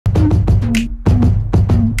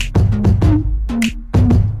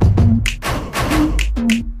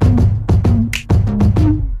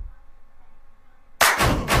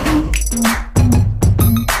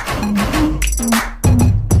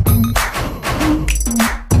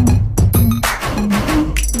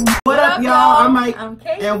Mike. I'm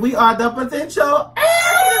Kate. And we are The Potential.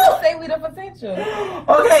 I didn't say we The Potential.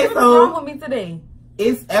 Okay, What's so wrong with me today?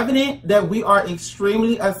 it's evident that we are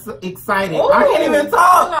extremely excited. Ooh. I can't even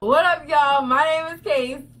talk. What up, y'all? My name is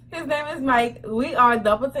Case. His name is Mike. We are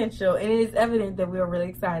The Potential, and it is evident that we are really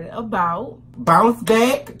excited about Bounce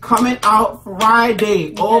Back coming out Friday.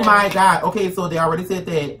 Yes. Oh my God. Okay, so they already said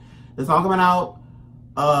that the song coming out,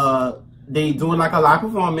 they doing like a live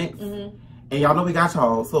performance. And y'all know we got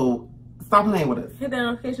y'all, so stop playing with us. Hit that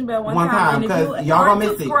notification bell one time, and if because you y'all gonna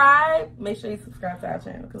miss subscribe, make sure you subscribe to our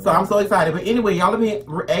channel. So I'm so excited. But anyway, y'all have been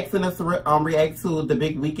asking us to react to the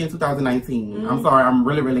big weekend 2019. I'm sorry, I'm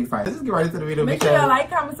really excited. Let's just get right into the video. Make sure y'all like,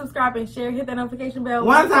 comment, subscribe, and share. Hit that notification bell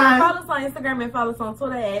one time. Follow us on Instagram and follow us on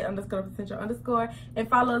Twitter at _potential_, and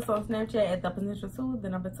follow us on Snapchat at _potential2, the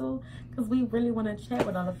number 2, because we really want to chat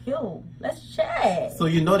with all of you. Let's chat. So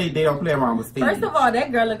you know they don't play around with stage. First of all,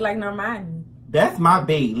 that girl look like Normani. That's my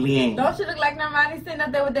babe, Leanne. Don't she look like Normani sitting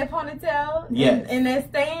up there with that ponytail? Yes. In that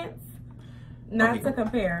stance? Not to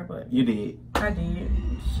compare, but... You did. I did.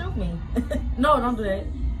 Shoot me. No, don't do that.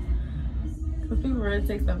 Because people really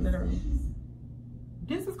take stuff to the room.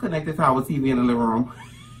 This is connected to our TV in the living room.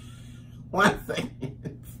 1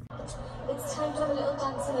 second. It's time to have a little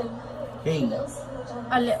dancing. Hey.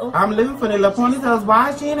 A little. I'm living for the little ponytails.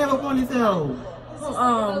 Why is she in that little ponytail?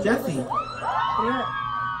 Jessie. Yeah.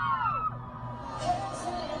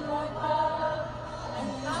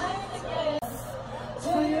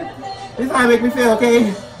 This is how it make me feel,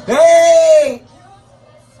 okay? Hey!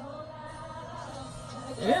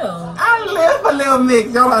 Ew. I live for Lil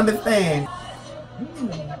Mix, y'all understand.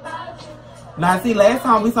 Now see, last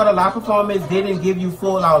time we saw the live performance, they didn't give you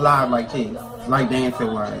full out live like this. Like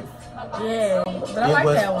dancing wise. Yeah, but I like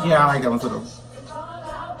that one. Yeah, I like that one too though.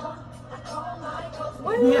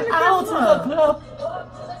 Where you Out to the club.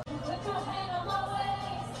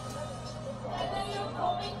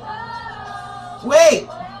 Wait!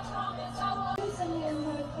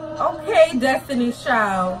 Okay, Destiny's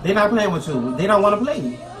Child. They're not playing with you. They don't want to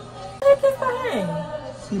play. Kiss the hand.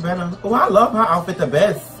 She better. Oh, I love her outfit the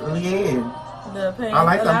best. Leanne. The pants. I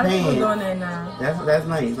like a the lot of people pants. doing that now. That's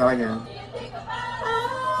nice. I like it.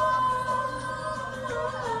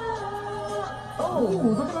 Oh,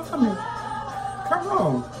 look at her coming. Come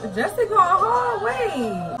on. Jessie going hard.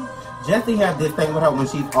 Wait. Jessie have this thing with her when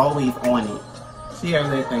she's always on it. She has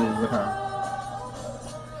that thing with her.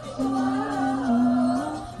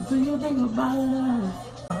 Do you think about us?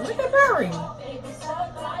 Look at Barry.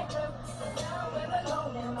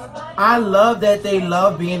 I love that they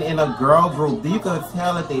love being in a girl group. You can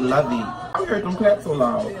tell that they love it. I heard them clap so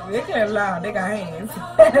loud. They clap loud. They got hands.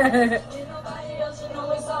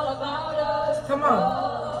 Come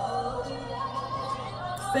on.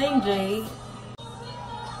 Sing, Jade.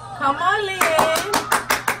 Come on, Lynn.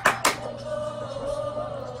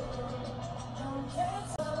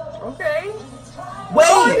 Okay. Wait!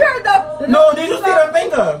 Oh, you heard the... No, did you see her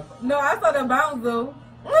finger? No, I saw the bounce, though.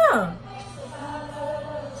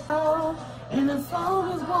 And the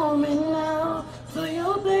song is warming now, so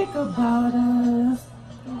you think about us.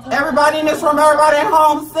 Everybody in this room, everybody at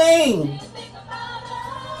home, sing.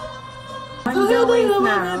 Wind your waist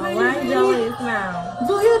now. Wind your waist now.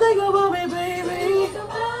 Do you think about me, baby?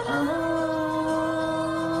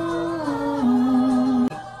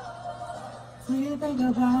 Do you think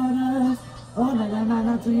about us? Oh,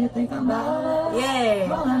 no, do you think about us?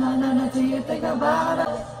 Yeah. Oh, no, do you think about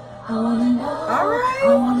us? I wanna know. All right. I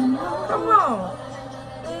wanna know. Come on.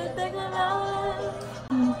 Do you think about it?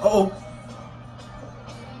 Uh-oh.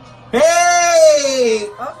 Hey!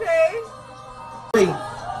 Okay. Wait.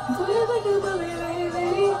 Do you think about me, baby?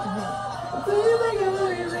 Do you think about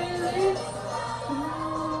me, baby?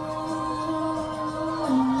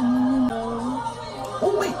 Oh,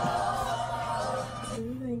 wait. What do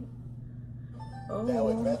you think? Oh,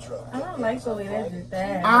 I don't like the way that did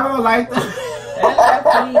that. I don't like that.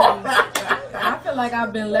 I feel like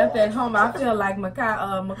I've been left at home. I feel like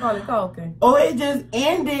Macaulay Culkin. Oh, it just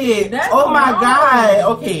ended. That's oh my wrong.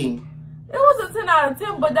 God. Okay. It was a 10 out of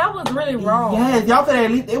 10, but that was really wrong. Yes, y'all could at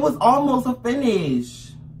least. It was almost a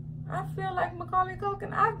finish. I feel like Macaulay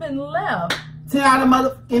Culkin. I've been left. 10 out of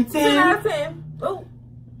motherfucking 10. 10 out of 10. Ooh.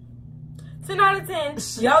 10 out of 10.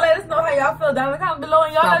 Y'all let us know how y'all feel down in the comments below,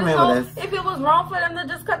 and y'all let us know if it was wrong for them to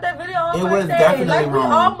just cut that video off. It was definitely wrong.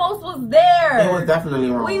 We almost was there. It was definitely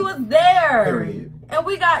wrong. We was there. Period. And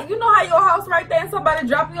we got, you know how your house right there and somebody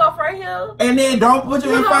drop you off right here? And then don't put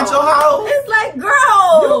you in front of your house? It's like,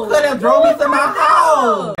 girl. You could have drove me to my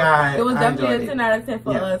house. God, it was definitely a 10 out of 10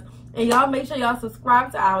 for us. And y'all make sure y'all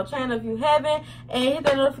subscribe to our channel if you haven't, and hit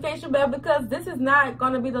that notification bell, because this is not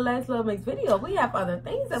going to be the last Love Mix video. We have other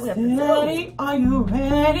things that we have to do. Ready? Are you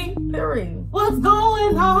ready? Period. What's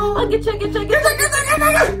going on? Oh, get you. So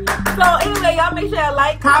anyway, y'all make sure y'all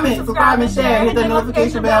like, comment, subscribe, and share. Hit that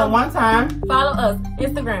notification bell one time. Follow us,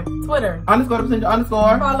 Instagram, Twitter, __.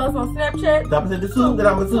 Follow us on Snapchat. The Potential 2.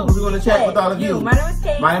 We're going to chat with all of you. My name is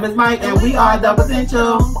Kate. My name is Mike, and we are The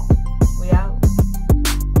Potential.